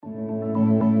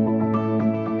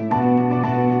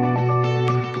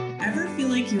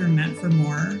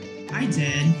I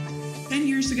did. 10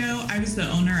 years ago, I was the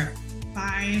owner of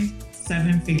 5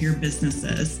 7-figure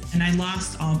businesses, and I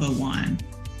lost all but one.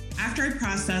 After I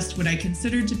processed what I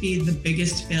considered to be the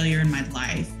biggest failure in my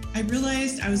life, I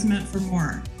realized I was meant for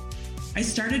more. I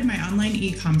started my online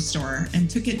e-com store and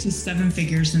took it to 7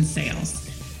 figures in sales.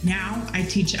 Now I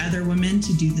teach other women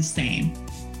to do the same.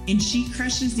 In She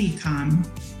Crushes E-com,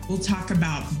 we'll talk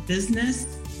about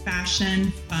business,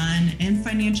 fashion, fun, and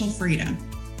financial freedom.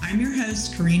 I'm your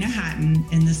host, Karina Hatton,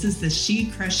 and this is the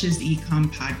She Crushes E-com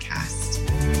podcast.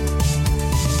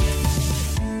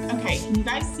 Okay, can you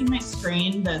guys see my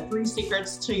screen, the 3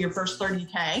 secrets to your first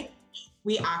 30K?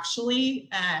 We actually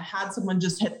had someone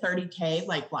just hit 30K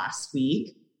like last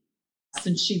week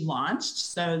since she launched.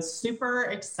 So it's super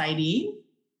exciting.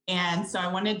 And so I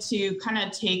wanted to kind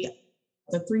of take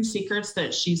the 3 secrets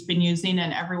that she's been using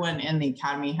and everyone in the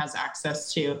Academy has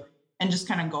access to and just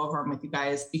kind of go over them with you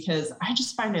guys, because I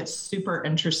just find it super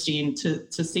interesting to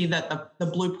see that the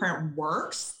blueprint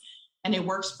works, and it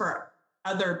works for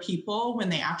other people when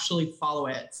they actually follow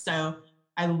it. So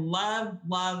I love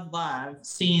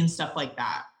seeing stuff like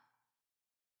that.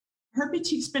 Her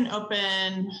boutique's been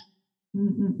open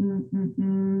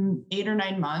 8 or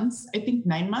 9 months, I think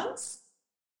 9 months.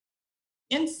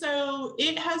 And so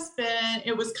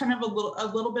it was kind of a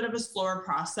little bit of a slower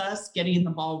process getting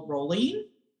the ball rolling.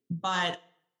 But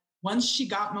once she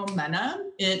got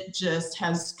momentum, it just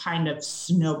has kind of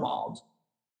snowballed.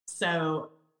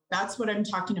 So that's what I'm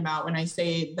talking about when I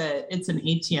say that it's an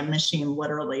ATM machine,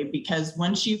 literally, because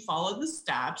once you follow the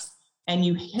steps and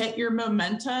you hit your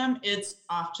momentum, it's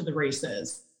off to the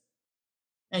races.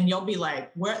 And you'll be like,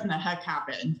 what in the heck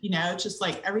happened? You know, just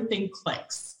like everything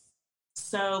clicks.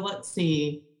 So let's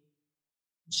see.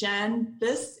 Jen,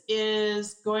 this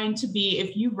is going to be,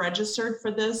 if you registered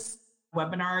for this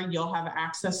webinar, you'll have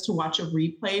access to watch a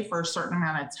replay for a certain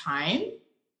amount of time,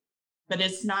 but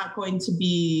it's not going to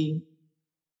be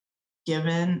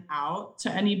given out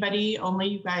to anybody. Only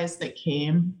you guys that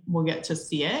came will get to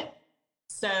see it.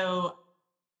 So,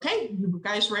 okay, you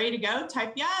guys ready to go?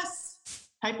 Type yes.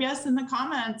 Type yes in the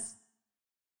comments.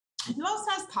 Who else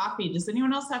has coffee? Does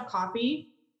anyone else have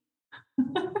coffee?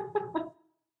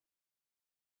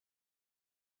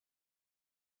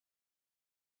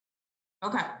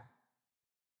 Okay.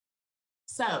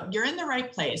 So you're in the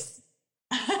right place.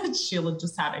 Sheila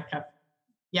just had a cup.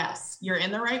 Yes, you're in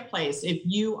the right place. If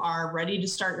you are ready to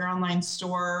start your online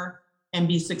store and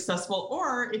be successful,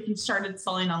 or if you've started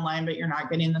selling online, but you're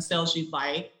not getting the sales you'd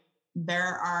like,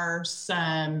 there are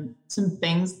some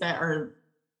things that are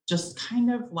just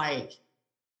kind of like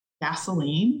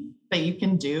gasoline that you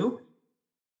can do.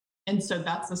 And so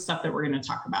that's the stuff that we're going to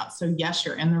talk about. So yes,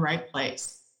 you're in the right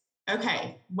place.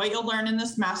 Okay, what you'll learn in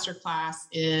this masterclass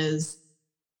is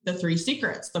the 3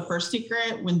 secrets. The first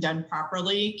secret, when done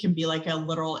properly, can be like a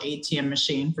literal ATM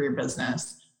machine for your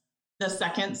business. The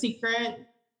second secret,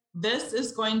 this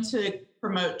is going to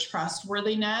promote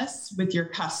trustworthiness with your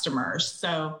customers.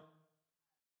 So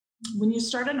when you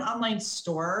start an online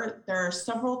store, there are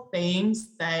several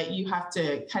things that you have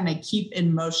to kind of keep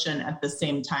in motion at the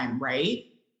same time, right?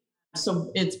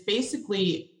 So it's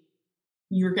basically,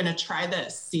 you're going to try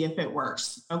this, see if it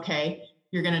works. Okay.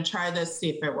 You're going to try this, see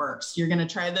if it works. You're going to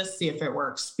try this, see if it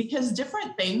works, because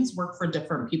different things work for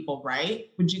different people, right?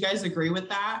 Would you guys agree with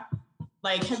that?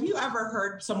 Like, have you ever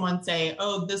heard someone say,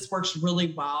 oh, this works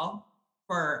really well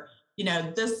for, you know,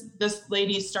 this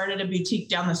lady started a boutique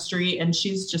down the street and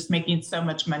she's just making so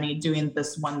much money doing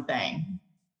this one thing.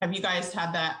 Have you guys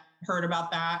heard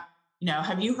about that? You know,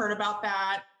 have you heard about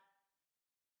that?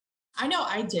 I know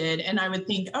I did. And I would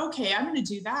think, okay, I'm going to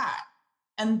do that.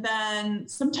 And then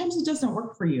sometimes it doesn't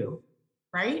work for you,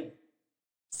 right?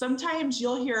 Sometimes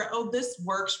you'll hear, oh, this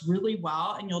works really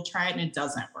well, and you'll try it and it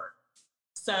doesn't work.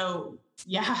 So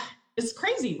yeah, it's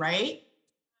crazy, right?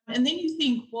 And then you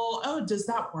think, well, oh, does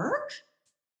that work?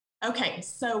 Okay,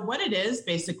 so what it is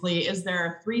basically is there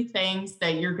are 3 things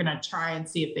that you're going to try and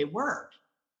see if they work.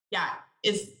 Yeah,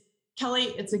 Kelly,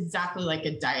 it's exactly like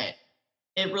a diet.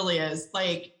 It really is.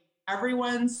 Like,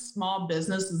 everyone's small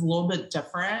business is a little bit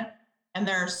different. And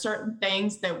there are certain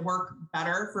things that work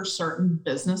better for certain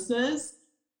businesses,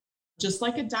 just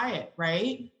like a diet,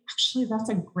 right? Actually, that's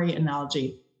a great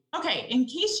analogy. Okay, in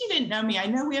case you didn't know me, I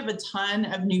know we have a ton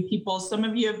of new people. Some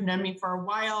of you have known me for a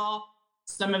while.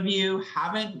 Some of you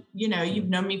haven't, you've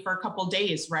known me for a couple of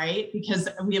days, right? Because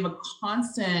we have a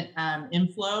constant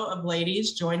inflow of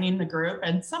ladies joining the group,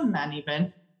 and some men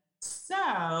even.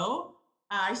 So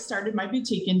I started my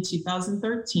boutique in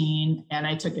 2013, and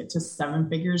I took it to 7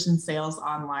 figures in sales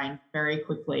online very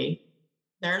quickly.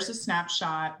 There's a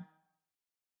snapshot.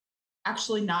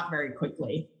 Actually, not very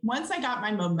quickly. Once I got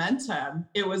my momentum,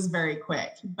 it was very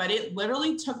quick, but it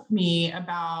literally took me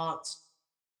about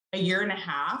a year and a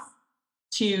half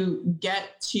to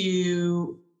get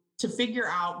to figure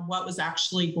out what was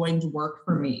actually going to work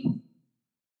for me.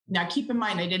 Now, keep in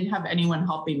mind, I didn't have anyone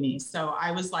helping me. So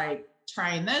I was like,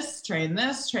 trying this,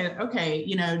 okay,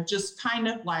 just kind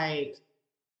of like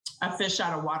a fish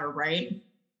out of water, right?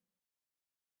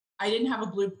 I didn't have a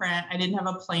blueprint. I didn't have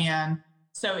a plan.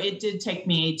 So it did take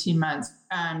me 18 months.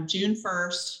 June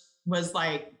 1st was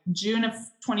like June of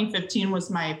 2015 was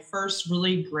my first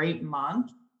really great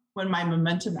month when my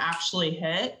momentum actually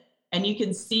hit. And you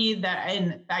can see that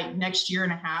in that next year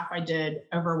and a half, I did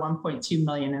over 1.2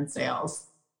 million in sales.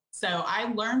 So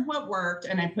I learned what worked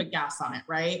and I put gas on it,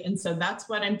 right? And so that's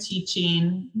what I'm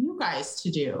teaching you guys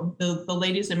to do, the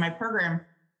ladies in my program.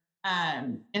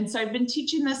 And so I've been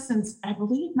teaching this since I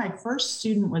believe my first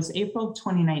student was April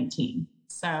 2019.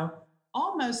 So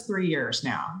almost 3 years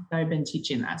now that I've been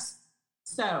teaching this.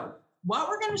 So what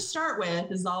we're going to start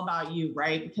with is all about you,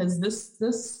 right? Because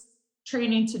this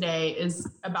training today is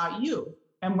about you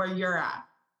and where you're at.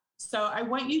 So I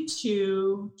want you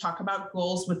to talk about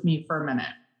goals with me for a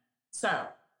minute. So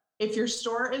if your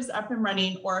store is up and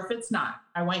running, or if it's not,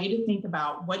 I want you to think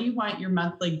about, what do you want your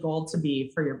monthly goal to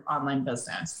be for your online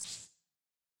business?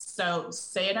 So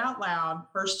say it out loud.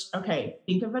 First, okay,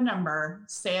 think of a number,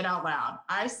 say it out loud.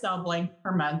 I sell blank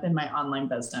per month in my online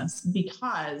business,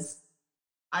 because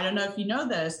I don't know if you know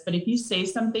this, but if you say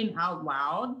something out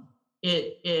loud,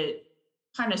 it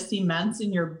kind of cements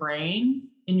in your brain,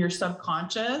 in your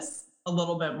subconscious, a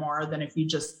little bit more than if you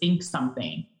just think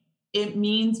something. It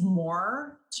means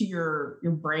more to your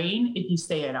brain if you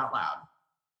say it out loud.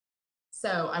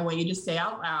 So I want you to say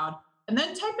out loud and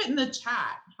then type it in the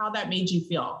chat how that made you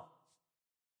feel.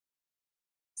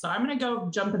 So I'm going to go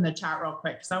jump in the chat real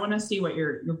quick because I want to see what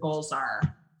your goals are.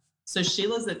 So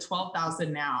Sheila's at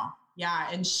 12,000 now. Yeah.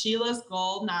 And Sheila's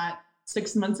goal not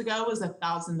 6 months ago was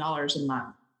 $1,000 a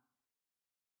month.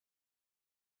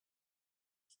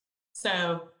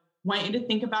 So want you to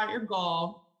think about your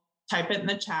goal, type it in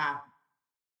the chat.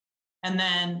 And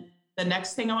then the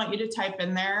next thing I want you to type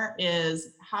in there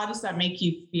is, how does that make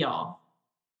you feel?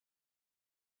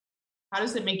 How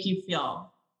does it make you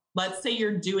feel? Let's say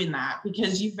you're doing that,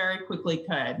 because you very quickly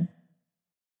could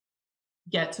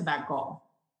get to that goal.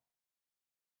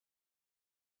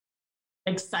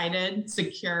 Excited,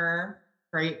 secure,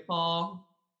 grateful.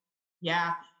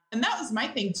 Yeah. And that was my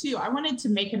thing too. I wanted to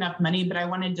make enough money, but I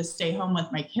wanted to stay home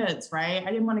with my kids, right?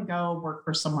 I didn't want to go work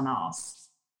for someone else.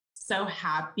 So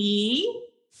happy.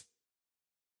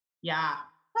 Yeah,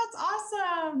 that's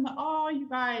awesome. Oh, you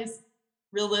guys,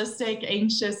 realistic,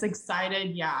 anxious,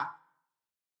 excited. Yeah.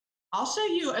 I'll show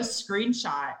you a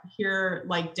screenshot here,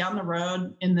 like down the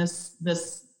road in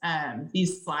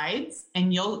these slides,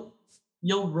 and you'll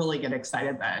really get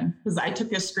excited then, because I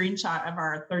took a screenshot of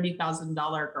our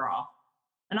 $30,000 girl.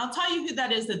 And I'll tell you who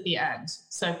that is at the end.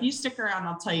 So if you stick around,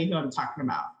 I'll tell you who I'm talking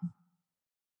about.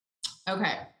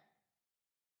 Okay.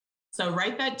 So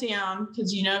write that down,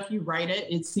 because if you write it,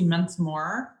 it cements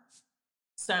more.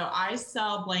 So I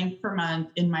sell blank per month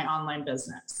in my online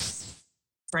business.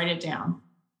 Write it down.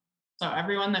 So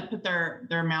everyone that put their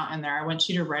amount in there, I want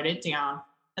you to write it down.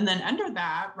 And then under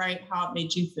that, write how it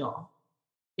made you feel,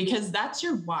 because that's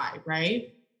your why,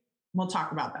 right? We'll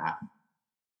talk about that.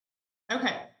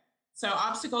 Okay. So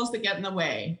obstacles that get in the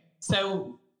way.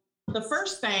 So the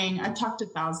first thing, I've talked to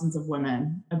thousands of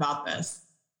women about this.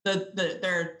 There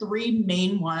are three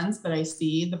main ones that I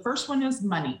see. The first one is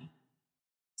money.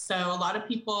 So a lot of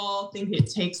people think it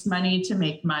takes money to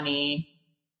make money.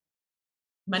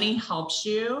 Money helps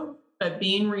you, but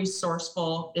being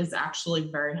resourceful is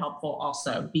actually very helpful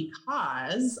also,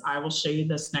 because I will show you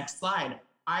this next slide.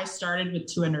 I started with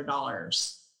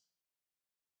 $200.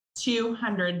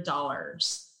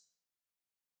 $200.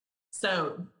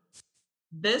 So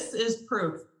this is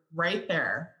proof right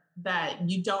there that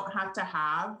you don't have to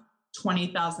have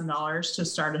 $20,000 to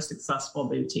start a successful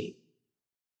boutique.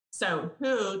 So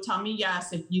tell me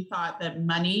yes if you thought that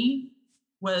money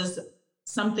was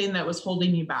something that was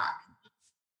holding you back.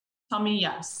 Tell me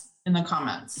yes in the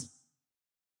comments.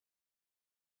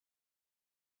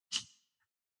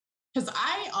 Because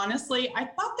I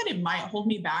thought that it might hold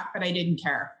me back, but I didn't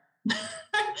care.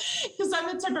 Because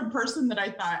I'm the type of person that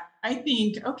I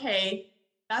think, okay,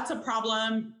 that's a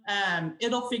problem.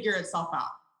 It'll figure itself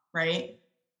out, right?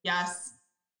 Yes.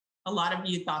 A lot of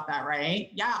you thought that, right?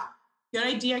 Yeah. Good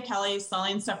idea, Kelly.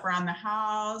 Selling stuff around the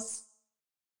house.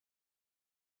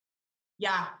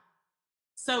 Yeah.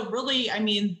 So really, I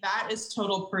mean, that is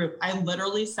total proof. I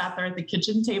literally sat there at the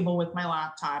kitchen table with my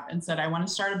laptop and said, I want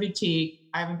to start a boutique.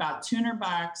 I have about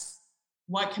 $200.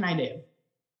 What can I do?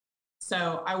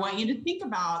 So I want you to think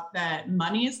about that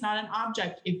money is not an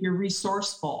object if you're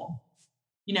resourceful.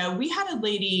 You know, we had a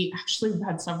lady, actually, we've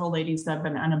had several ladies that have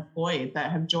been unemployed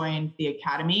that have joined the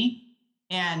academy,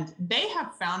 and they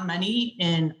have found money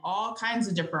in all kinds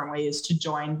of different ways to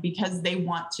join because they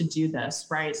want to do this,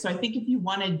 right? So I think if you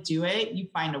want to do it, you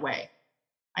find a way.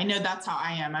 I know that's how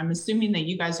I am. I'm assuming that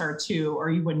you guys are too, or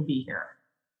you wouldn't be here.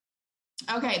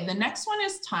 Okay, the next one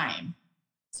is time.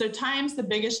 So time's the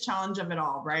biggest challenge of it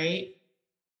all, right?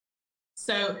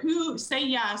 So who say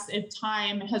yes if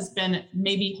time has been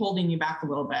maybe holding you back a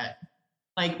little bit?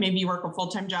 Like maybe you work a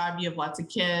full-time job, you have lots of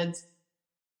kids,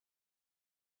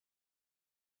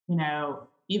 you know,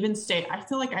 even I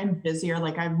feel like I'm busier,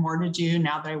 like I have more to do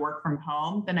now that I work from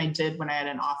home than I did when I had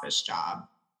an office job.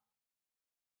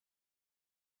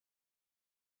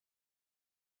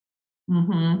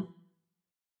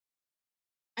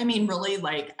 I mean, really,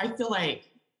 like, I feel like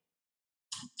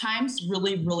time's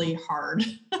really, really hard.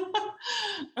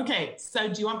 Okay, so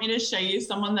do you want me to show you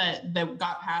someone that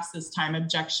got past this time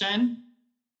objection?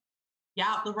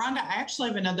 Yeah, LaRonda, I actually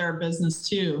have another business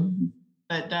too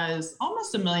that does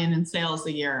almost $1 million in sales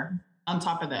a year on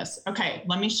top of this. Okay,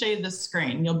 let me show you this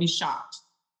screen. You'll be shocked.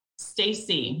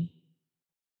 Stacy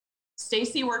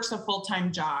works a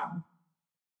full-time job.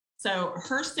 So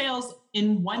her sales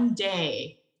in one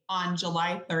day on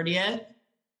July 30th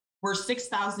were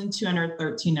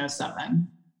 6,213.07.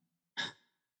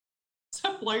 Does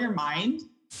that blow your mind?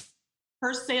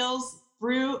 Her sales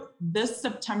through this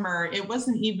September, it was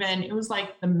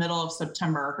like the middle of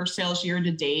September. Her sales year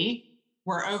to date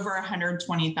were over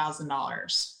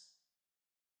 $120,000.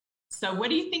 So what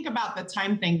do you think about the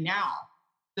time thing now?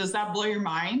 Does that blow your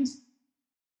mind?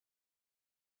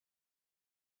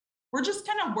 We're just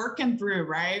kind of working through,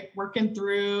 right? Working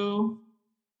through,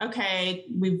 okay,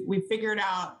 we figured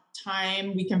out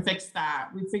time, we can fix that.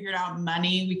 We figured out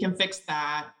money, we can fix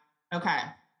that. Okay.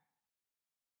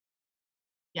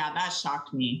 Yeah, that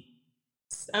shocked me.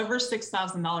 Over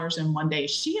 $6,000 in one day.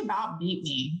 She about beat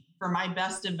me for my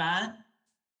best event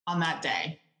on that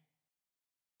day.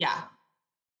 Yeah.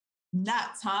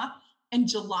 Nuts, huh? And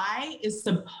July is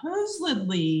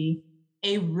supposedly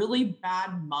a really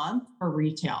bad month for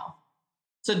retail.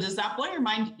 So does that blow your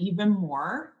mind even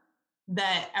more?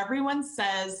 That everyone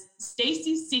says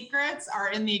Stacy's secrets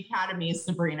are in the academy,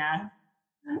 Sabrina.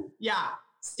 Yeah,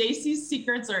 Stacy's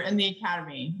secrets are in the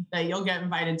academy that you'll get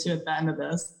invited to at the end of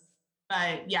this.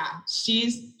 But yeah, she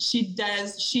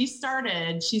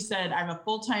said, I have a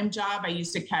full-time job. I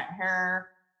used to cut hair.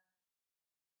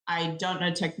 I don't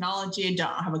know technology. I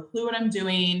don't have a clue what I'm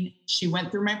doing. She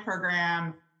went through my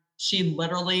program. She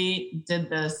literally did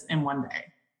this in one day.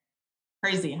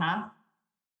 Crazy, huh?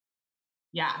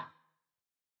 Yeah.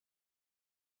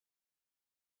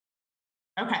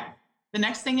 Okay. The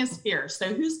next thing is fear.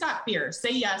 So who's got fear?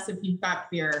 Say yes if you've got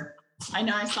fear. I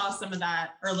know I saw some of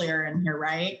that earlier in here,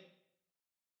 right?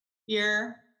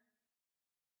 Fear.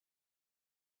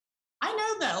 I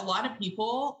know that a lot of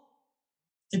people,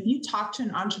 if you talk to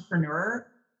an entrepreneur,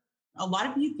 a lot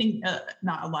of you think,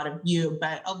 not a lot of you,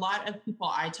 but a lot of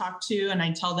people I talk to and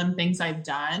I tell them things I've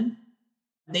done,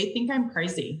 they think I'm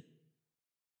crazy.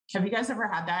 Have you guys ever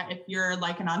had that? If you're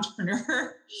like an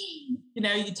entrepreneur, you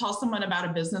know, you tell someone about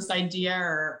a business idea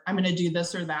or I'm going to do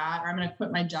this or that, or I'm going to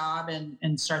quit my job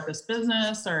and start this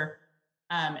business or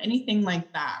anything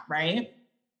like that, right?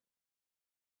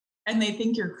 And they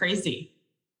think you're crazy.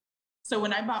 So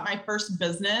when I bought my first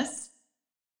business,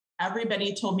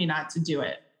 everybody told me not to do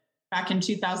it back in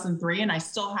 2003. And I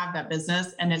still have that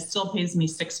business and it still pays me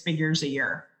 6 figures a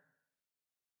year.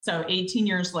 So 18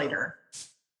 years later.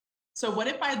 So what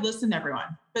if I listened to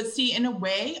everyone? But see, in a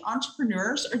way,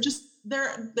 entrepreneurs are just,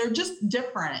 they're just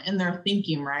different in their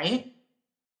thinking, right?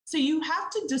 So you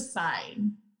have to decide,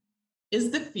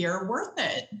 is the fear worth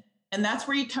it? And that's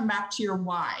where you come back to your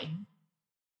why,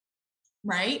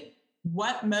 right?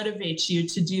 What motivates you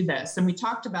to do this? And we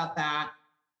talked about that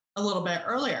a little bit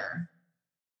earlier.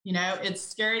 You know, it's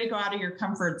scary to go out of your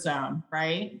comfort zone,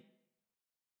 right?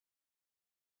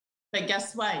 But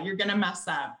guess what? You're going to mess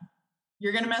up.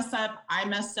 You're going to mess up. I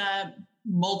messed up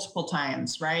multiple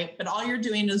times, right? But all you're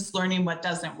doing is learning what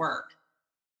doesn't work.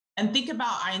 And think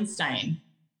about Einstein.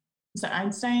 Is it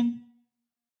Einstein?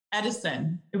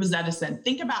 Edison. It was Edison.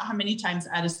 Think about how many times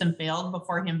Edison failed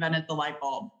before he invented the light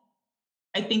bulb.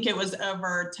 I think it was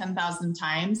over 10,000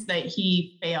 times that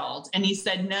he failed. And he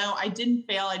said, no, I didn't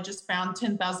fail. I just found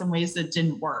 10,000 ways that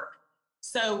didn't work.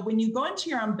 So when you go into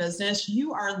your own business,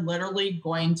 you are literally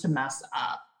going to mess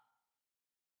up.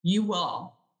 You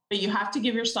will, but you have to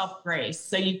give yourself grace.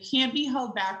 So you can't be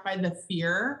held back by the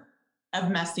fear of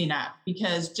messing up,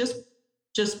 because just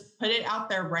put it out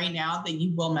there right now that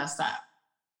you will mess up.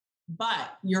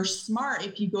 But you're smart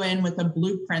if you go in with a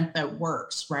blueprint that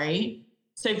works, right?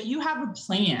 So if you have a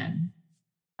plan,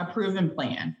 a proven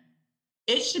plan,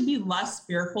 it should be less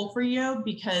fearful for you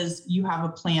because you have a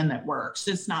plan that works.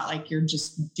 It's not like you're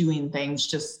just doing things,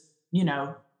 just,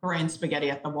 throwing spaghetti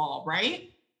at the wall,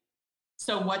 right?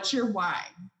 So what's your why?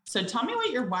 So tell me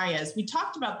what your why is. We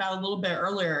talked about that a little bit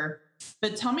earlier,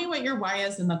 but tell me what your why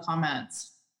is in the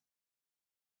comments.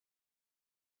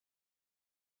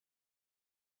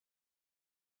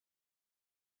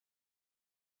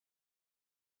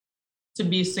 To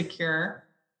be secure.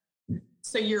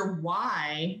 So your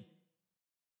why,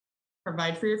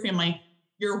 provide for your family.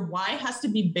 Your why has to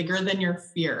be bigger than your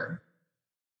fear.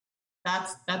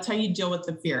 That's how you deal with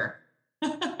the fear.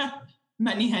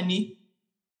 Money, honey.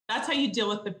 That's how you deal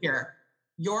with the fear.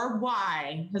 Your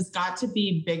why has got to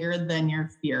be bigger than your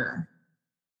fear.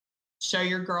 Show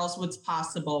your girls what's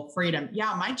possible. Freedom.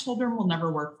 Yeah, my children will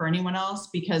never work for anyone else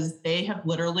because they have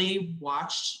literally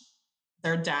watched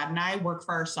their dad and I work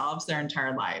for ourselves their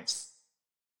entire lives.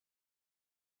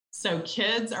 So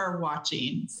kids are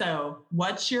watching. So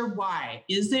what's your why?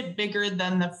 Is it bigger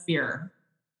than the fear?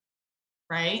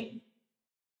 Right?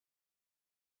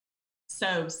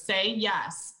 So say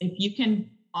yes. If you can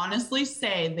honestly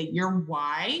say that your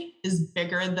why is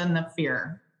bigger than the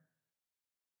fear,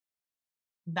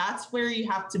 that's where you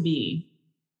have to be.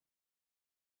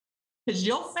 Because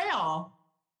you'll fail,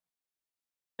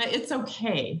 but it's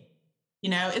okay.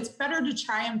 It's better to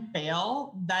try and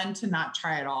fail than to not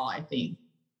try at all, I think.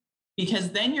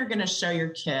 Because then you're going to show your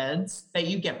kids that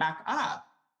you get back up,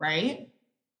 right?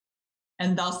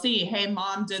 And they'll see, hey,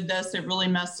 mom did this, it really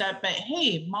messed up. But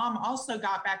hey, mom also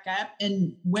got back up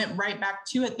and went right back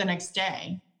to it the next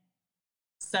day.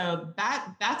 So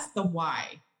that's the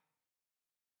why.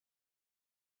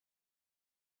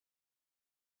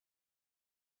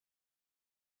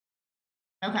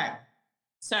 Okay.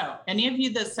 So any of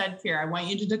you that said fear, I want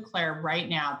you to declare right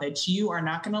now that you are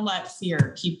not going to let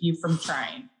fear keep you from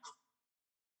trying.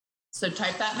 So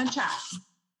type that in the chat.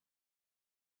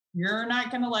 You're not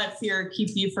going to let fear keep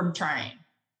you from trying.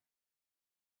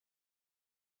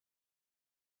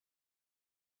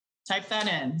 Type that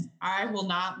in. I will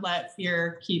not let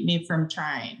fear keep me from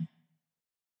trying.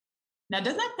 Now,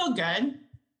 doesn't that feel good?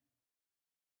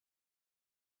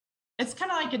 It's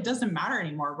kind of like it doesn't matter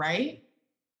anymore, right?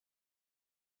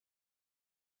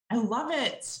 I love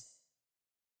it.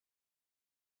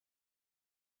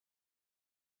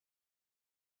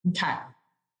 Okay.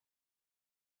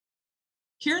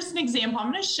 Here's an example.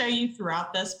 I'm going to show you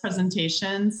throughout this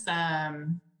presentation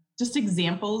some just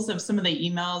examples of some of the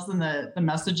emails and the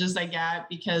messages I get,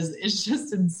 because it's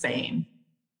just insane.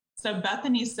 So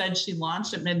Bethany said she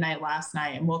launched at midnight last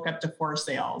night and woke up to 4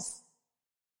 sales.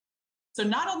 So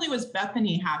not only was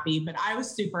Bethany happy, but I was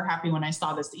super happy when I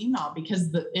saw this email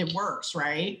because it works,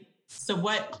 right? So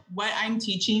what I'm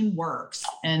teaching works.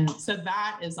 And so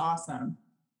that is awesome.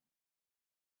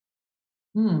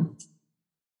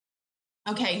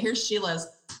 Okay, here's Sheila's.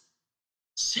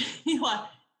 Sheila,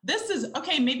 this is,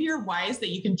 okay, maybe your why is that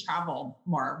you can travel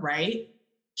more, right?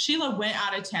 Sheila went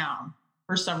out of town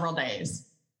for several days,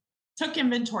 took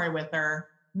inventory with her,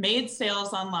 made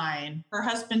sales online. Her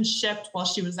husband shipped while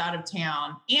she was out of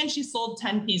town, and she sold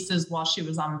 10 pieces while she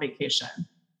was on vacation.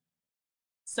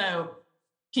 So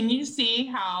can you see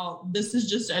how this is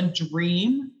just a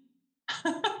dream?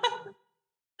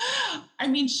 I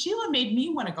mean, Sheila made me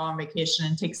want to go on vacation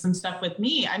and take some stuff with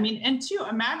me. I mean, and too,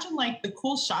 imagine like the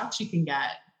cool shots you can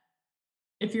get.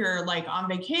 If you're like on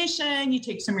vacation, you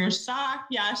take some of your stock.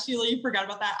 Yeah, Sheila, you forgot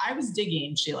about that. I was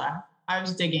digging, Sheila. I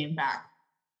was digging back.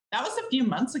 That was a few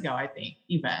months ago, I think,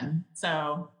 even.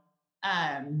 So,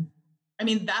 I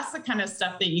mean, that's the kind of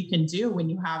stuff that you can do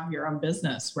when you have your own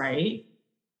business, right?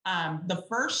 The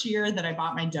first year that I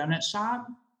bought my donut shop,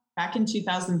 back in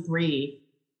 2003,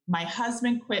 my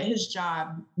husband quit his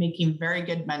job making very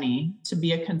good money to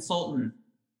be a consultant,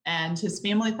 and his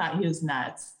family thought he was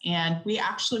nuts. And we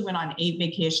actually went on 8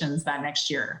 vacations that next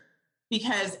year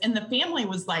and the family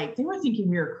was like, they were thinking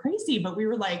we were crazy, but we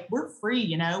were like, we're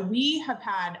free. We have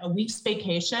had a week's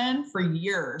vacation for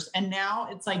years. And now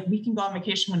it's like, we can go on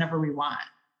vacation whenever we want.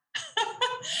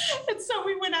 And so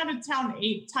we went out of town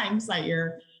 8 times that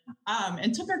year.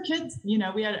 And took our kids, we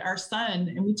had our son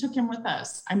and we took him with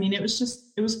us. I mean, it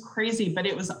was crazy, but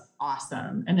it was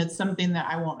awesome. And it's something that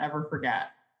I won't ever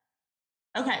forget.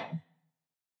 Okay.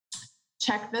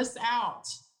 check this out.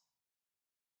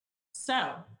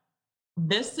 So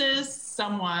this is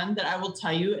someone that I will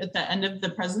tell you at the end of the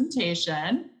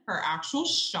presentation, her actual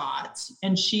shot,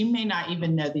 and she may not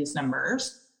even know these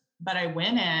numbers, but I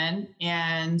went in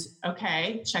and,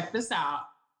 okay, check this out.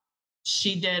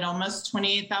 She did almost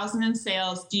 28,000 in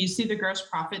sales. Do you see the gross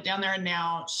profit down there?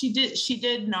 Now she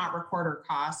did not record her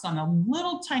costs on a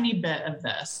little tiny bit of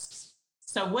this.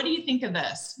 So what do you think of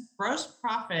this? Gross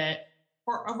profit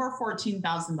for over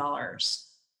 $14,000.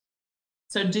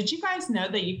 So did you guys know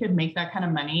that you could make that kind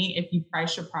of money if you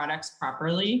price your products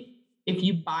properly? If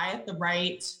you buy at the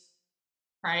right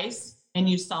price and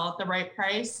you sell at the right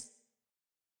price?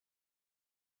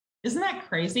 Isn't that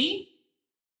crazy?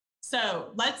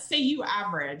 So let's say you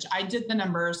average, I did the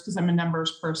numbers because I'm a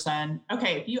numbers person.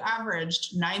 Okay, if you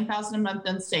averaged 9,000 a month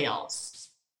in sales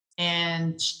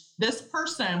and this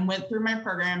person went through my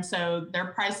program, so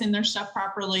they're pricing their stuff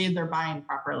properly, they're buying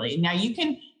properly. Now you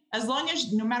can, as long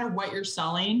as, no matter what you're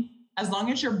selling, as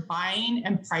long as you're buying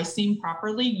and pricing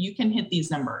properly, you can hit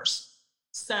these numbers.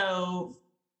 So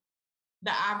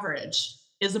the average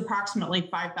is approximately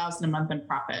 5,000 a month in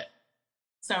profit.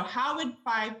 So how would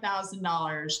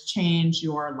 $5,000 change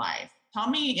your life? Tell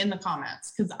me in the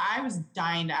comments, because I was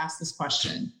dying to ask this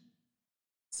question.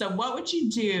 So what would you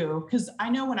do? Because I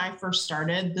know when I first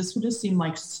started, this would have seemed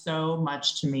like so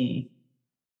much to me,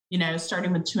 you know,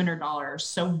 starting with $200.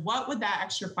 So what would that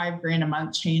extra $5,000 a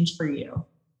month change for you?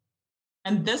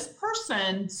 And this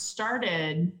person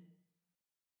started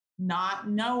not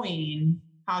knowing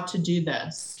how to do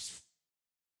this.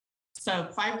 So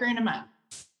 $5,000 a month.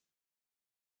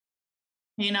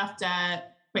 Paying off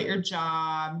debt, quit your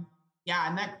job. Yeah,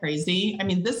 isn't that crazy? I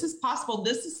mean, this is possible.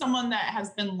 This is someone that has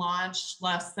been launched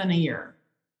less than a year.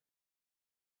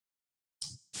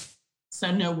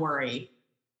 So no worry,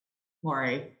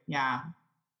 Lori. Yeah.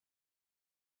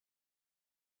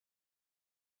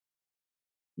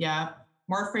 Yeah.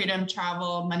 More freedom,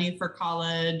 travel, money for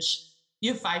college.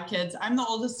 You have 5 kids. I'm the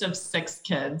oldest of 6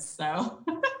 kids. So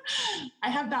I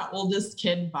have that oldest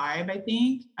kid vibe, I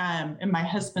think. And my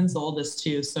husband's the oldest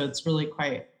too. So it's really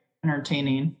quite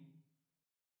entertaining.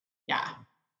 Yeah.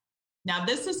 Now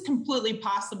this is completely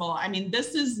possible. I mean,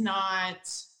 this is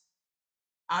not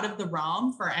out of the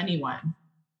realm for anyone.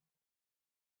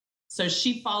 So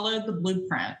she followed the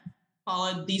blueprint,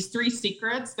 followed these 3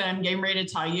 secrets that I'm getting ready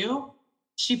to tell you.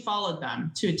 She followed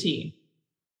them to a T.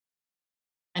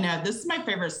 I know this is my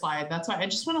favorite slide. That's why I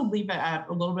just want to leave it up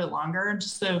a little bit longer,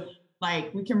 just so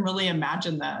like we can really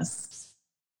imagine this.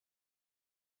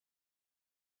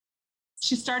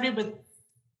 She started with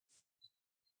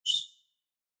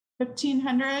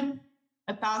 1,500,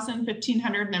 1,000,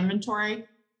 1,500 in inventory.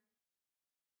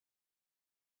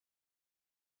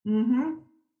 Mm-hmm.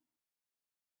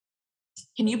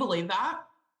 Can you believe that?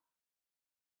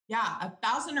 Yeah,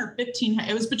 1,000 or 1,500.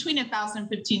 It was between 1,000 and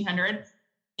 1,500.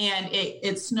 And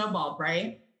it snowballed,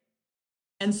 right?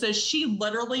 And so she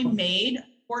literally made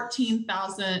over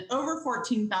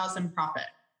 14,000 profit.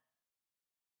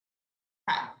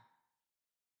 Okay.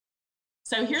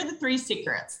 So here are the 3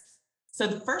 secrets. So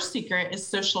the first secret is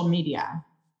social media.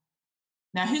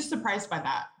 Now, who's surprised by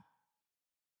that?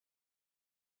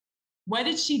 What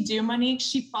did she do, Monique?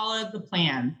 She followed the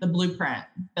plan, the blueprint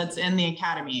that's in the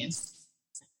academies.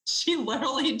 She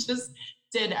literally just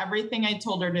did everything I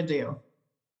told her to do.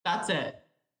 That's it.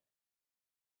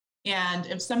 And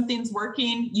if something's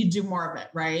working, you do more of it,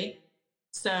 right?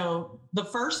 So the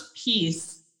first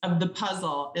piece of the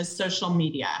puzzle is social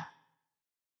media.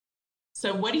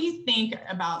 So what do you think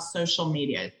about social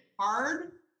media?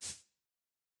 Hard?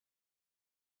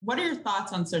 What are your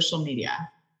thoughts on social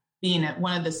media being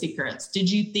one of the secrets?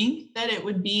 Did you think that it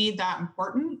would be that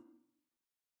important?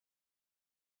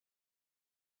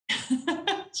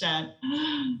 Jen.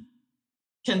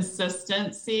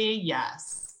 Consistency,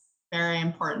 yes, very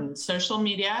important. Social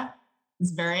media is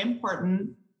very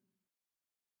important.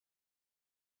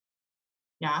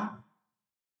 Yeah.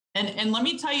 And let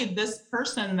me tell you,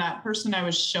 that person I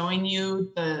was showing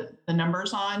you the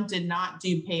numbers on did not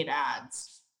do paid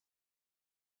ads.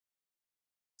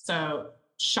 So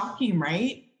shocking,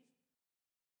 right?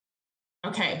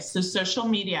 Okay, so social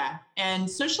media. And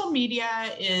social media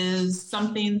is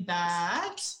something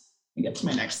that, let me get to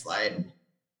my next slide.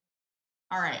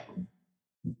 All right.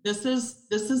 This is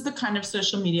the kind of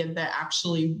social media that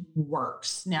actually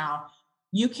works. Now,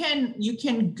 you can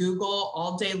Google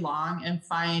all day long and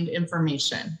find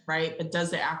information, right? But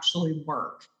does it actually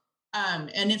work?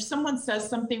 And if someone says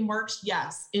something works,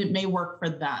 yes, it may work for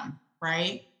them,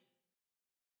 right?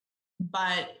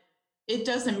 But it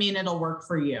doesn't mean it'll work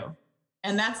for you.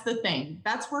 And that's the thing.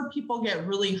 That's where people get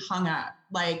really hung up.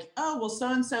 Like, oh, well,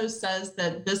 so-and-so says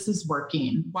that this is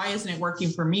working. Why isn't it working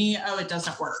for me? Oh, it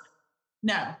doesn't work.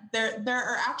 No, there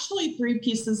are actually 3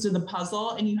 pieces to the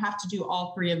puzzle, and you have to do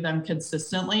all 3 of them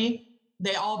consistently.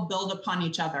 They all build upon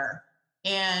each other.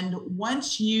 And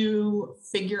once you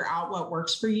figure out what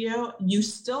works for you, you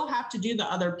still have to do the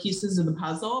other pieces of the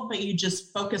puzzle, but you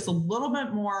just focus a little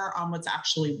bit more on what's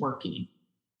actually working.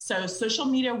 So social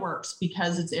media works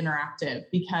because it's interactive,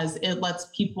 because it lets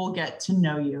people get to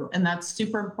know you. And that's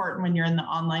super important when you're in the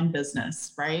online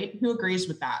business, right? Who agrees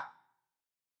with that?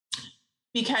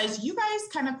 Because you guys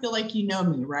kind of feel like you know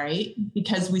me, right?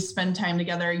 Because we spend time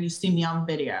together, you see me on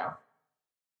video,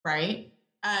 right?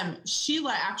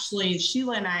 Sheila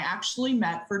and I actually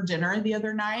met for dinner the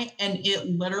other night, and it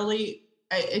literally,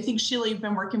 I think Sheila, you've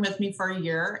been working with me for a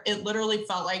year. It literally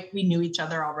felt like we knew each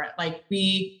other already. Like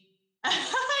I know,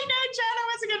 Jen, I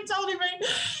wasn't going to tell anybody.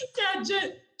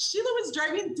 Yeah, Sheila was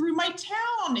driving through my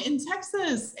town in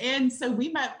Texas. And so we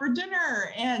met for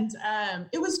dinner, and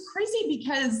it was crazy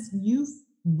because you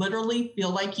literally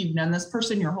feel like you've known this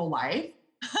person your whole life,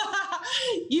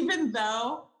 even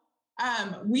though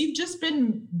we've just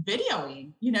been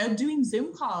videoing, doing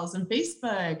Zoom calls and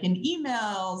Facebook and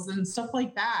emails and stuff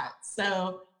like that.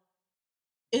 So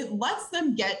it lets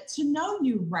them get to know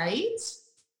you, right?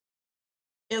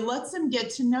 It lets them get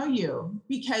to know you,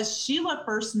 because Sheila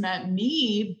first met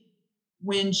me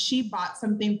when she bought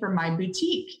something from my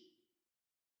boutique.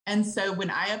 And so when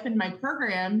I opened my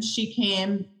program, she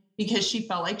came because she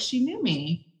felt like she knew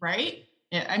me, right?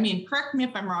 I mean, correct me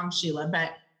if I'm wrong, Sheila,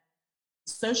 but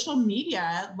social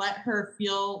media let her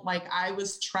feel like I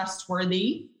was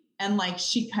trustworthy and like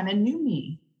she kind of knew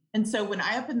me. And so when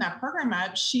I opened that program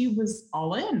up, she was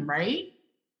all in, right?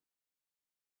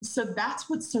 So that's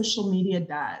what social media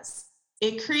does.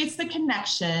 It creates the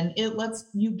connection. It lets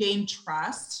you gain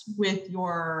trust with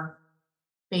your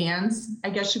fans,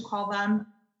 I guess you call them.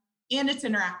 And it's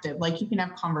interactive, like you can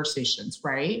have conversations,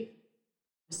 right?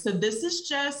 So this is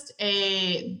just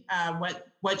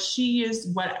what she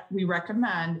used, what we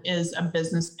recommend is a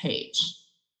business page.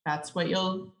 That's what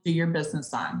you'll do your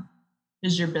business on,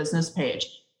 is your business page.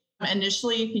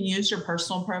 Initially, you can use your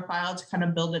personal profile to kind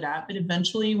of build it up, but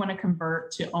eventually you want to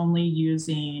convert to only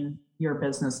using your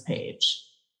business page.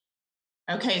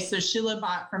 Okay, so Sheila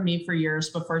bought from me for years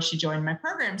before she joined my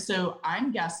program. So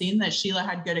I'm guessing that Sheila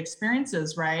had good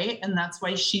experiences, right? And that's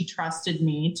why she trusted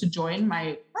me to join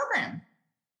my program.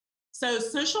 So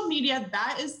social media,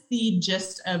 that is the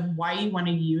gist of why you want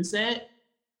to use it.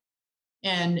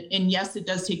 And yes, it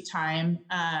does take time.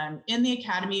 In the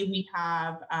Academy, we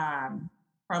have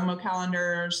promo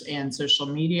calendars and social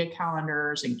media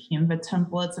calendars and Canva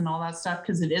templates and all that stuff,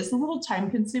 because it is a little time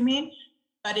consuming,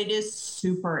 but it is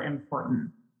super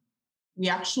important. We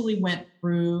actually went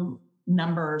through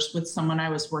numbers with someone I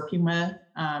was working with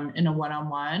in a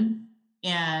one-on-one.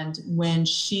 And when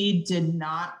she did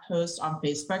not post on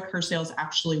Facebook, her sales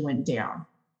actually went down.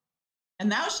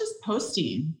 And that was just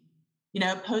posting,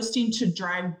 posting to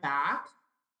drive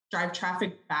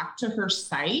traffic back to her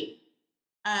site.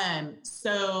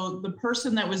 So the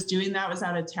person that was doing that was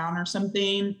out of town or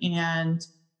something. And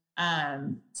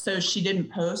so she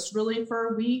didn't post really for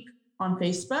a week on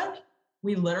Facebook.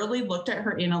 We literally looked at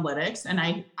her analytics, and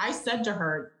I said to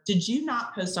her, did you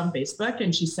not post on Facebook?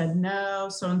 And she said, no,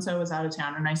 so-and-so was out of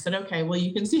town. And I said, okay, well,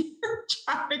 you can see her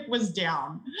traffic was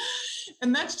down.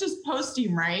 And that's just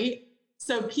posting, right?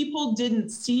 So people didn't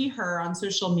see her on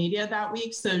social media that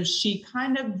week. So she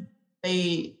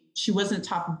wasn't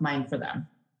top of mind for them.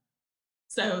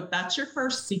 So that's your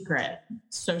first secret,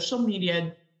 social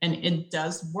media, and it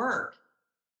does work.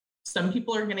 Some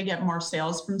people are going to get more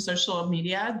sales from social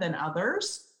media than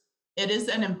others. It is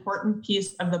an important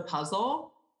piece of the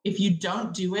puzzle. If you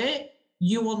don't do it,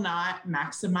 you will not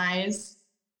maximize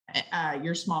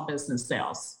your small business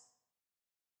sales.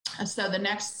 So the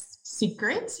next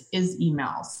secret is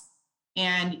emails.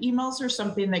 And emails are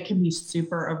something that can be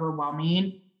super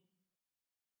overwhelming.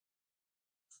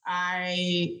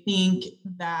 I think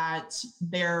that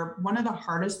they're one of the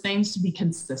hardest things to be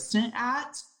consistent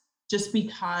at, just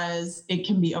because it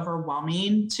can be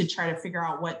overwhelming to try to figure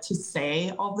out what to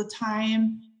say all the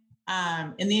time.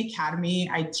 In the Academy,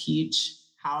 I teach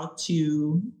how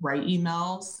to write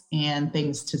emails and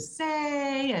things to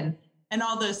say and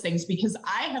all those things, because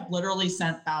I have literally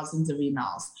sent thousands of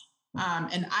emails.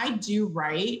 And I do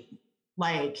write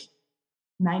like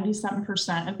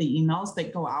 90-something% of the emails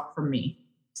that go out from me.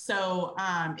 So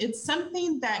it's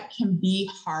something that can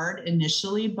be hard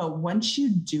initially, but once you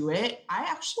do it, I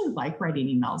actually like writing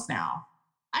emails now.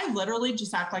 I literally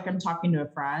just act like I'm talking to a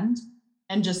friend,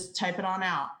 and just type it on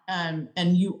out.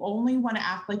 And you only want to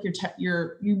act like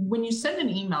when you send an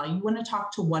email, you want to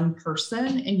talk to one person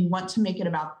and you want to make it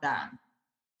about them.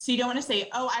 So you don't want to say,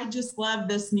 oh, I just love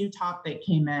this new top that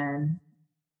came in.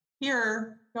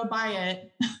 Here, go buy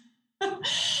it.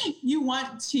 You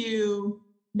want to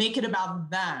make it about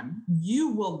them. You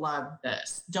will love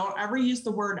this. Don't ever use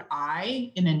the word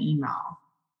I in an email.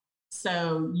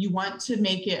 So you want to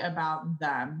make it about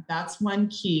them. That's one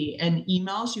key. And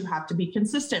emails, you have to be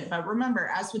consistent. But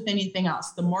remember, as with anything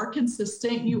else, the more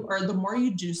consistent you are, the more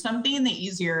you do something, the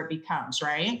easier it becomes,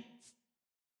 right?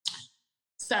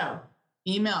 So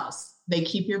emails, they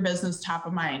keep your business top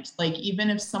of mind. Like even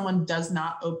if someone does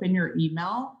not open your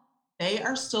email, they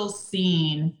are still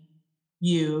seeing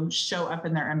you show up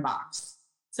in their inbox.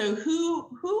 So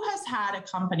who has had a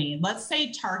company, let's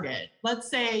say Target, let's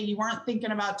say you weren't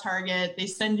thinking about Target, they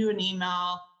send you an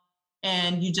email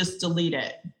and you just delete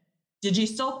it. Did you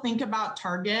still think about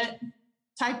Target?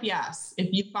 Type yes. If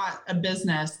you've got a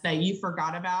business that you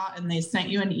forgot about and they sent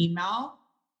you an email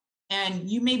and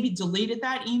you maybe deleted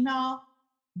that email,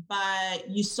 but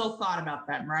you still thought about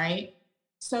them, right?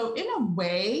 So in a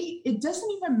way, it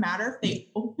doesn't even matter if they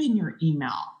open your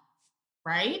email,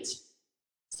 right?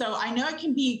 So I know it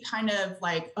can be kind of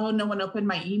like, oh, no one opened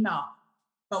my email.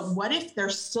 But what if they're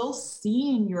still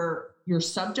seeing your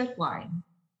subject line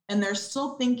and they're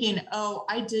still thinking, oh,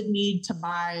 I did need to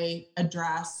buy a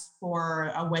dress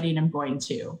for a wedding I'm going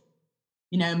to.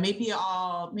 You know, maybe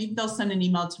they'll send an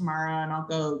email tomorrow and I'll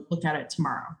go look at it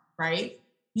tomorrow, right?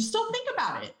 You still think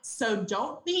about it. So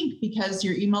don't think because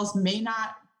your emails may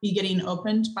not be getting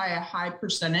opened by a high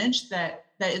percentage that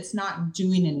it's not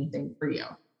doing anything for you.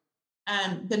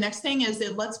 The next thing is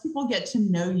it lets people get to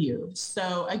know you.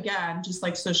 So again, just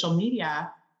like social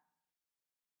media,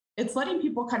 it's letting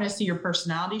people kind of see your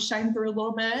personality shine through a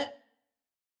little bit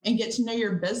and get to know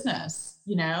your business,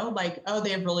 you know, like, oh, they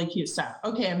have really cute stuff.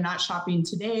 Okay, I'm not shopping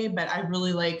today, but I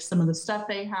really like some of the stuff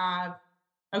they have.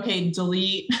 Okay,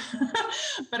 delete.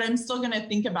 But I'm still going to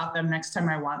think about them next time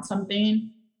I want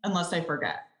something, unless I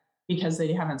forget, because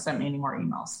they haven't sent me any more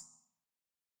emails.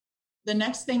 The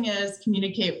next thing is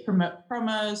communicate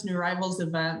promos, new arrivals,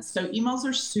 events. So emails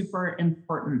are super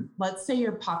important. Let's say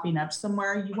you're popping up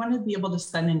somewhere. You want to be able to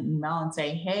send an email and say,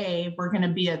 hey, we're going to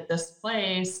be at this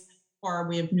place, or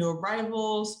we have new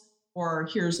arrivals, or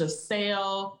here's a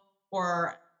sale,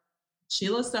 or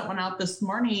Sheila sent one out this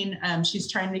morning.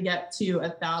 She's trying to get to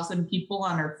 1,000 people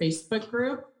on her Facebook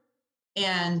group.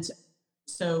 And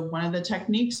so one of the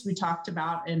techniques we talked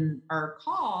about in our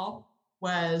call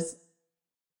was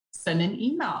send an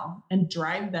email and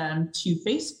drive them to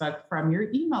Facebook from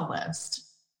your email list.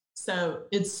 So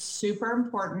it's super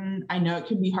important. I know it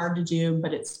can be hard to do,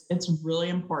 but it's really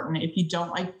important. If you don't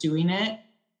like doing it,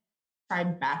 try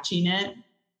batching it.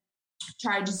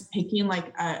 Try just picking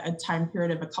like a time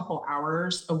period of a couple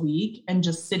hours a week and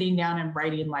just sitting down and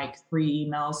writing like 3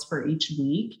 emails for each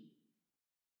week.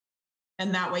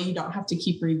 And that way you don't have to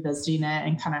keep revisiting it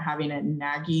and kind of having it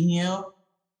nagging you.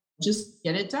 Just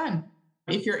get it done.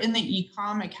 If you're in the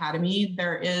Ecom Academy,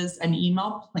 there is an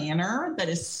email planner that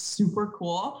is super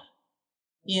cool.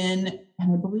 And I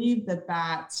believe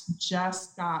that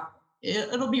just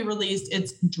it'll be released.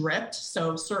 It's dripped.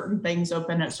 So certain things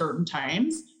open at certain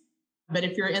times. But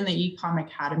if you're in the Ecom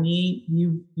Academy,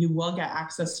 you will get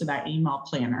access to that email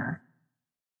planner.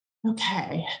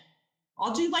 Okay.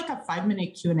 I'll do like a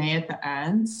 5-minute Q&A at the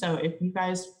end. So if you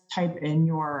guys type in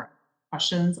your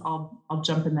questions, I'll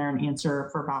jump in there and answer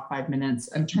for about 5 minutes.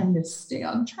 I'm trying to stay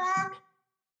on track.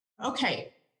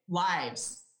 Okay.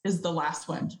 Lives is the last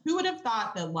one. Who would have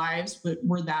thought that lives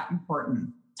were that important?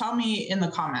 Tell me in the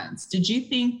comments. Did you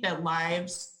think that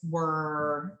lives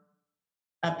were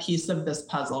a piece of this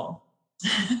puzzle?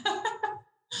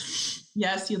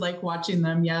 Yes, you like watching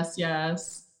them. Yes.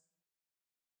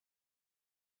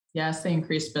 Yes, they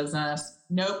increase business.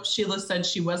 Nope. Sheila said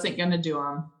she wasn't going to do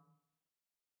them.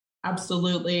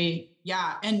 Absolutely.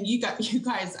 Yeah. And you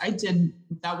guys, I did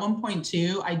that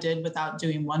 1.2, I did without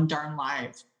doing one darn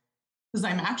live because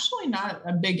I'm actually not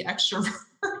a big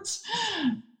extrovert.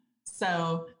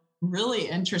 So really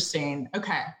interesting.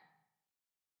 Okay.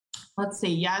 Let's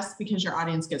see. Yes, because your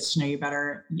audience gets to know you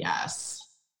better. Yes.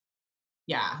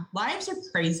 Yeah. Lives are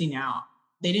crazy now.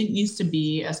 They didn't used to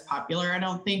be as popular, I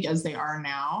don't think, as they are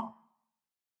now.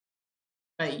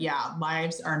 But yeah,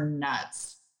 lives are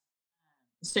nuts.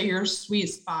 So your sweet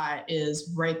spot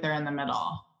is right there in the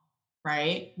middle,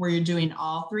 right? Where you're doing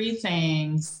all 3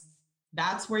 things.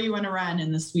 That's where you want to run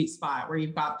in the sweet spot, where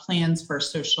you've got plans for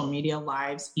social media,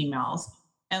 lives, emails.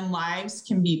 And lives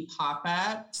can be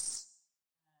pop-ups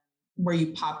where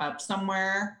you pop up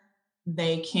somewhere.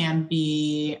 They can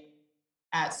be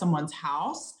at someone's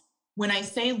house. When I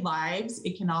say lives,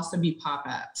 it can also be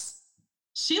pop-ups.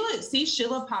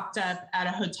 Sheila popped up at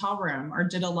a hotel room or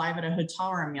did a live at a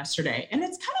hotel room yesterday. And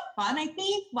it's kind of fun, I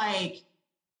think, like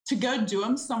to go do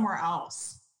them somewhere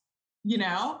else, you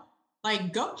know,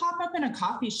 like go pop up in a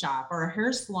coffee shop or a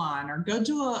hair salon, or go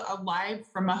do a live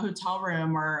from a hotel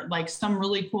room or like some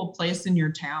really cool place in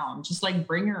your town. Just like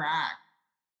bring your act.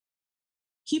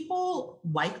 People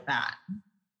like that.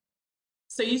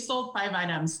 So you sold 5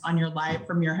 items on your live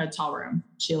from your hotel room,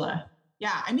 Sheila.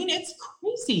 Yeah, I mean, it's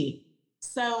crazy.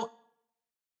 So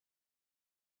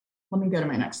let me go to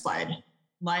my next slide.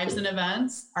 Lives and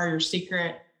events are your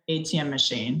secret ATM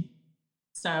machine.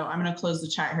 So I'm going to close the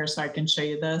chat here so I can show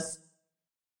you this.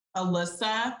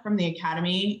 Alyssa from the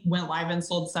Academy went live and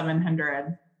sold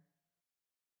 700.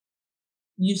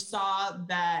 You saw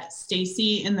that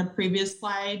Stacy in the previous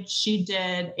slide, she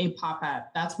did a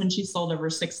pop-up. That's when she sold over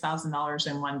 $6,000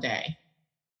 in one day.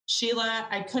 Sheila,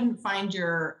 I couldn't find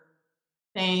your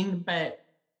thing, but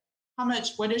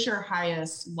what is your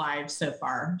highest live so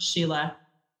far, Sheila?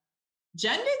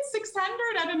 Jen did 600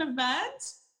 at an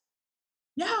event.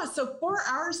 Yeah, so 4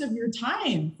 hours of your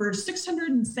time for 600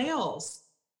 in sales.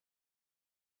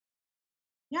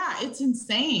 Yeah, it's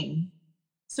insane.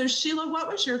 So Sheila, what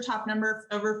was your top number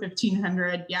over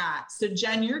 1,500? Yeah, so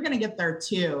Jen, you're going to get there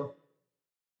too.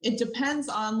 It depends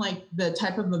on like the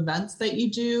type of events that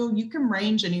you do. You can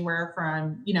range anywhere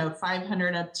from,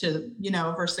 500 up to,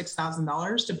 over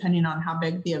 $6,000, depending on how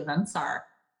big the events are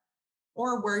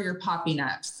or where you're popping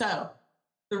up. So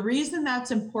the reason that's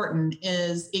important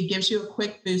is it gives you a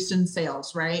quick boost in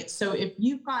sales, right? So if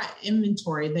you've got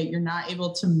inventory that you're not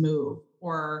able to move,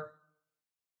 or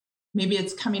maybe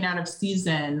it's coming out of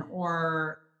season,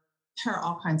 or there are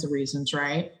all kinds of reasons,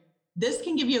 right? This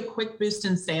can give you a quick boost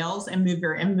in sales and move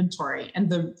your inventory. And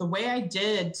the way I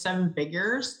did 7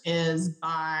 figures is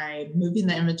by moving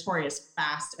the inventory as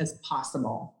fast as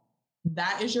possible.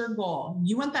 That is your goal.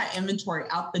 You want that inventory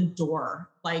out the door.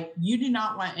 Like, you do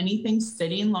not want anything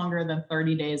sitting longer than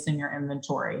 30 days in your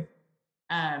inventory.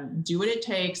 Do what it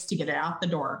takes to get it out the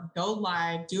door. Go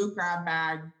live, do a grab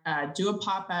bag, do a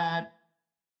pop-up.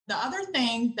 The other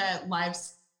thing that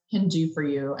lives can do for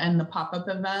you and the pop-up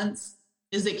events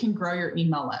is it can grow your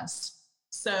email list.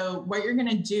 So what you're going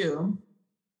to do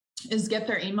is get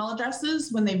their email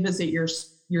addresses when they visit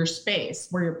your space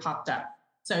where you're popped up.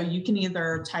 So you can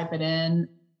either type it in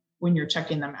when you're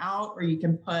checking them out, or you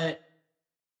can put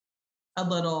a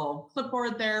little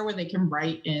clipboard there where they can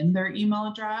write in their email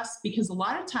address, because a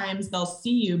lot of times they'll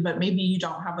see you, but maybe you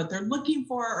don't have what they're looking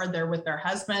for, or they're with their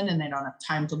husband and they don't have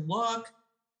time to look.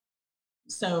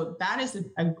 So that is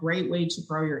a great way to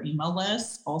grow your email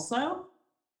list also.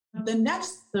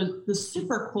 The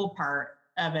super cool part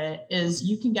of it is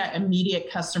you can get immediate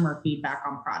customer feedback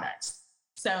on products.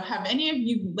 So have any of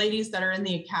you ladies that are in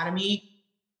the Academy,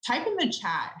 type in the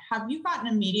chat, have you gotten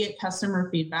immediate customer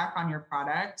feedback on your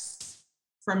products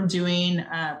from doing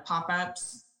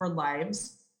pop-ups or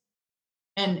lives?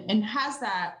 And has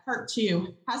that, part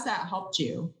 2, has that helped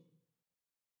you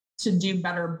to do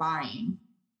better buying?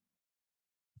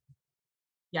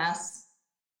 Yes.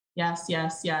 Yes,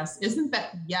 yes, yes. Isn't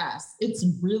that, yes, it's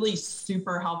really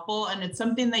super helpful. And it's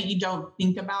something that you don't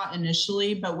think about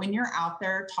initially, but when you're out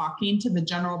there talking to the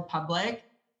general public,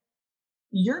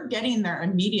 you're getting their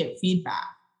immediate feedback.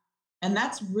 And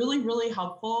that's really, really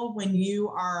helpful when you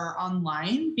are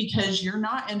online, because you're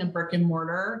not in a brick and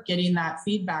mortar getting that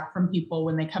feedback from people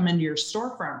when they come into your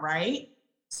storefront, right?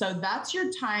 So that's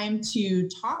your time to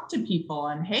talk to people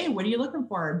and, hey, what are you looking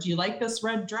for? Do you like this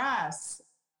red dress?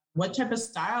 What type of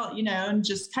style, and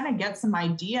just kind of get some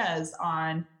ideas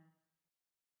on,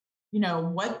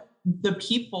 what the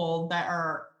people that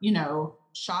are,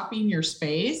 shopping your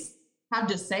space have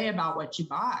to say about what you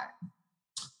bought.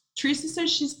 Teresa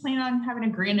says she's planning on having a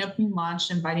grand opening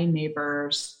launch, inviting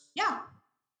neighbors. Yeah.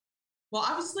 Well,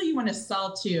 obviously you want to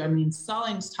sell too. I mean,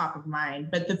 selling's top of mind,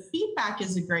 but the feedback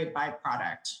is a great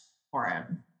byproduct for it.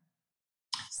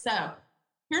 So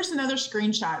here's another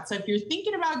screenshot. So if you're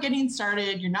thinking about getting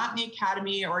started, you're not in the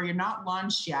Academy or you're not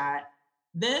launched yet,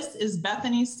 this is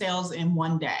Bethany's sales in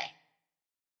one day.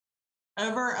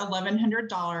 Over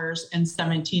 $1,100 and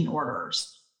 17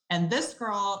 orders. And this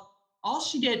girl, all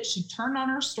she did, she turned on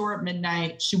her store at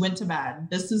midnight. She went to bed.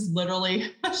 This is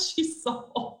literally what she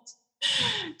sold.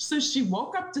 So she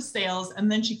woke up to sales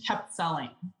and then she kept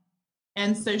selling.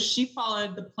 And so she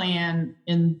followed the plan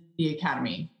in the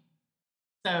Academy.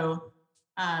 So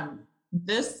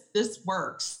this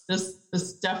works.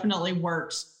 This definitely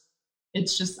works.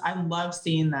 It's just, I love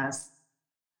seeing this.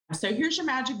 So here's your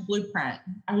magic blueprint.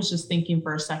 I was just thinking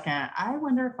for a second, I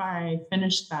wonder if I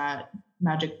finished that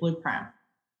magic blueprint.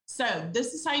 So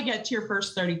this is how you get to your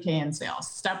first 30K in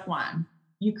sales. Step one,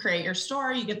 you create your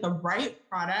store, you get the right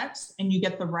products, and you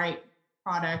get the right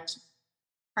product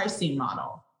pricing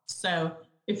model. So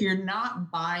if you're not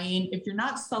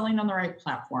selling on the right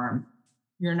platform,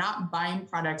 you're not buying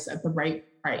products at the right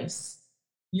price,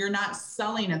 you're not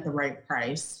selling at the right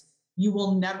price, you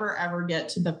will never ever get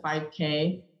to the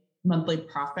 5K monthly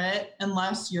profit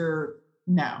unless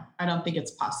no, I don't think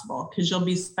it's possible, because you'll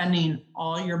be spending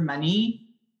all your money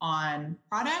on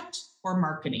product or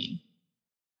marketing.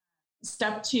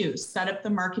 Step two, set up the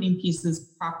marketing pieces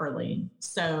properly.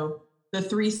 So the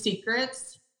 3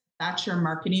 secrets, that's your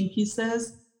marketing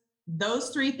pieces. Those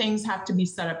 3 things have to be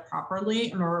set up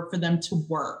properly in order for them to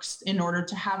work, in order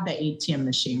to have the ATM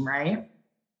machine, right?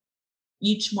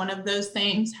 Each one of those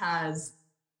things has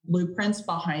blueprints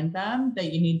behind them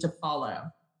that you need to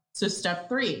follow. So step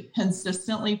 3,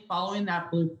 consistently following that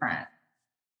blueprint.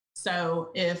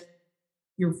 So if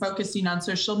you're focusing on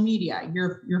social media,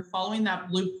 you're following that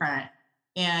blueprint,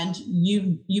 and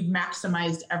you've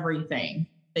maximized everything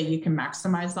that you can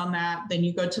maximize on that, then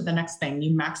you go to the next thing,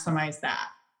 you maximize that.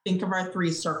 Think of our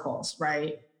 3 circles,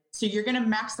 right? So you're going to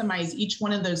maximize each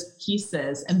one of those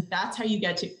pieces, and that's how you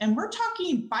get to, and we're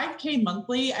talking 5K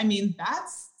monthly. I mean,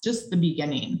 that's just the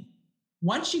beginning.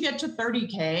 Once you get to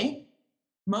 30K,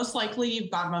 most likely you've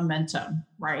got momentum,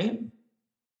 right?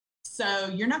 So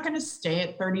you're not going to stay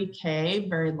at 30K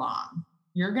very long.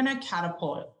 You're going to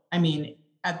catapult. I mean,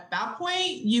 at that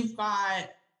point, you've got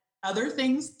other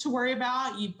things to worry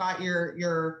about. You've got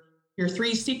your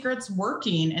 3 secrets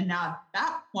working. And now at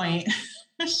that point,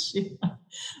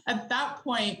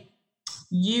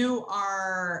 you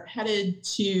are headed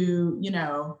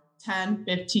to, 10,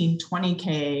 15,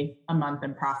 20K a month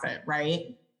in profit,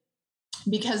 right?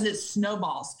 Because it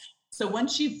snowballs. So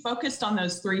once you've focused on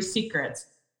those 3 secrets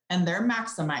and they're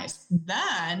maximized,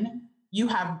 then you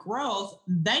have growth,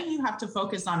 then you have to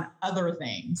focus on other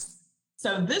things.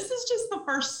 So this is just the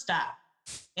first step.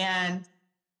 And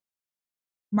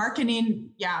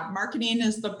marketing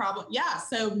is the problem. Yeah,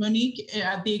 so Monique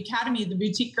at the Academy, the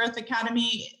Boutique Growth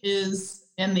Academy is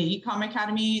in the Ecom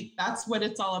Academy. That's what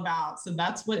it's all about. So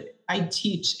that's what I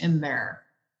teach in there.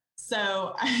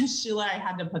 So Sheila, I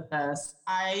had to put this.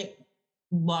 I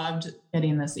loved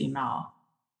getting this email.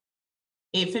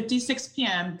 8:56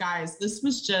 p.m. Guys, this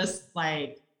was just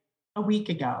like a week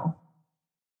ago.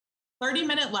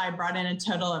 30-minute live brought in a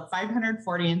total of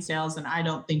 540 in sales, and I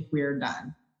don't think we're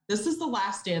done. This is the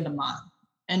last day of the month,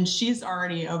 and she's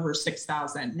already over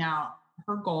 6,000. Now,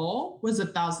 her goal was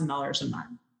 $1,000 a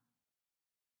month.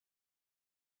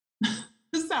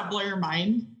 Does that blow your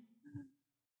mind?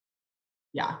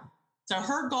 Yeah. So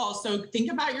her goal, so think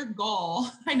about your goal.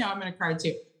 I know I'm going to cry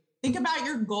too. Think about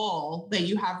your goal that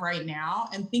you have right now,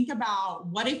 and think about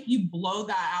what if you blow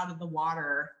that out of the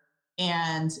water,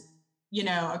 and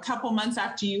a couple months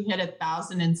after you hit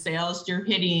 1,000 in sales, you're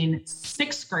hitting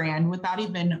 $6,000 without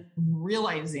even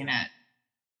realizing it.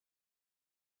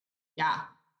 Yeah.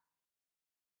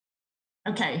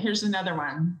 Okay, here's another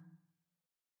one.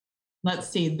 Let's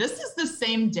see. This is the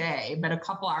same day, but a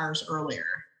couple hours earlier.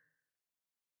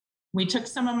 We took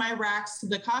some of my racks to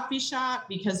the coffee shop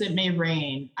because it may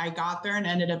rain. I got there and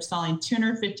ended up selling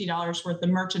 $250 worth of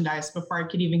merchandise before I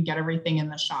could even get everything in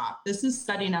the shop. This is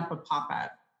setting up a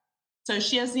pop-up. So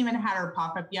she hasn't even had her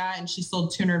pop-up yet, and she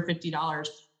sold $250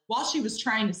 while she was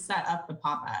trying to set up the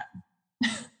pop-up.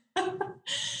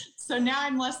 So now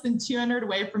I'm less than 200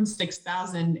 away from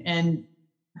 6,000, and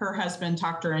her husband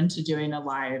talked her into doing a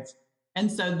live. And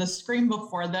so the screen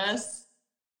before this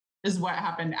is what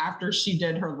happened after she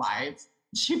did her live.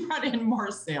 She brought in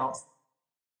more sales.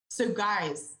 So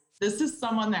guys, this is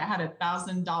someone that had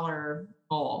 $1,000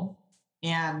 goal.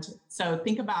 And so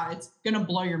think about, it's going to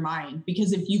blow your mind,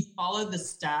 because if you follow the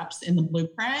steps in the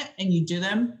blueprint and you do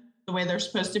them the way they're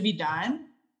supposed to be done,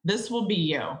 this will be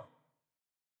you.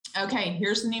 Okay,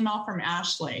 here's an email from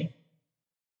Ashley.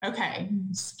 Okay,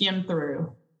 skim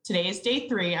through. Today is day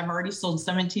 3. I've already sold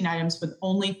 17 items with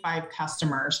only 5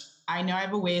 customers. I know I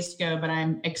have a ways to go, but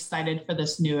I'm excited for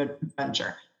this new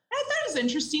adventure. I thought it was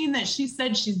interesting that she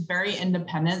said she's very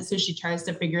independent, so she tries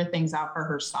to figure things out for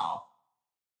herself.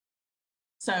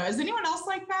 So is anyone else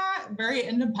like that? Very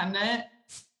independent,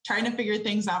 trying to figure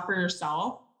things out for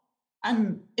yourself?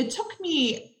 It took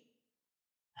me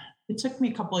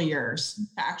a couple of years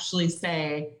to actually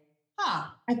say,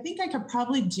 I think I could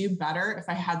probably do better if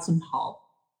I had some help.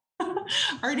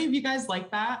 Are any of you guys like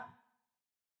that?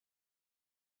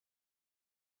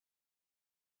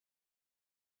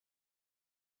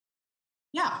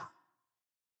 Yeah.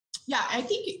 Yeah, I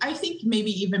think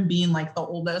maybe even being like the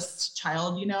oldest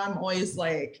child, I'm always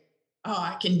like, oh,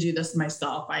 I can do this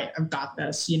myself. I've got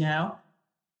this,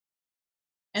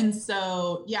 And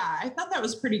so, yeah, I thought that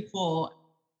was pretty cool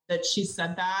that she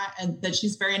said that and that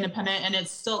she's very independent. And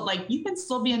it's still like you can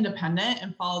still be independent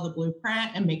and follow the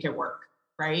blueprint and make it work,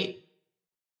 right?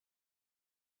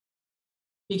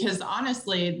 Because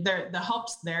honestly, the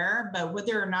help's there, but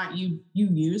whether or not you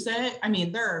use it, I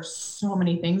mean, there are so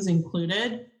many things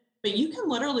included. But you can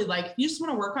literally, like, if you just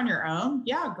want to work on your own,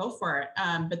 yeah, go for it.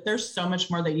 But there's so much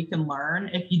more that you can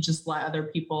learn if you just let other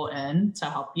people in to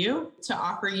help you, to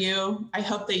offer you. I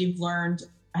hope that you've learned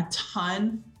a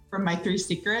ton from my 3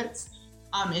 secrets.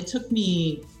 It took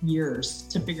me years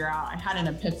to figure out. I had an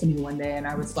epiphany one day and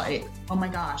I was like, oh my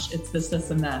gosh, it's this,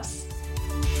 this, and this.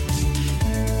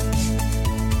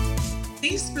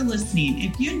 Thanks for listening.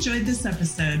 If you enjoyed this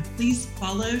episode, please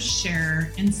follow,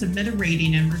 share, and submit a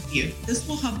rating and review. This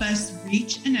will help us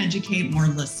reach and educate more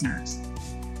listeners.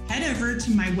 Head over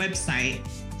to my website,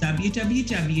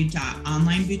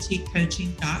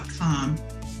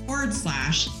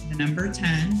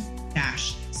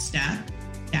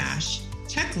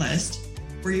 www.onlineboutique.coaching.com/10-step-checklist,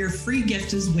 where your free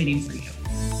gift is waiting for you.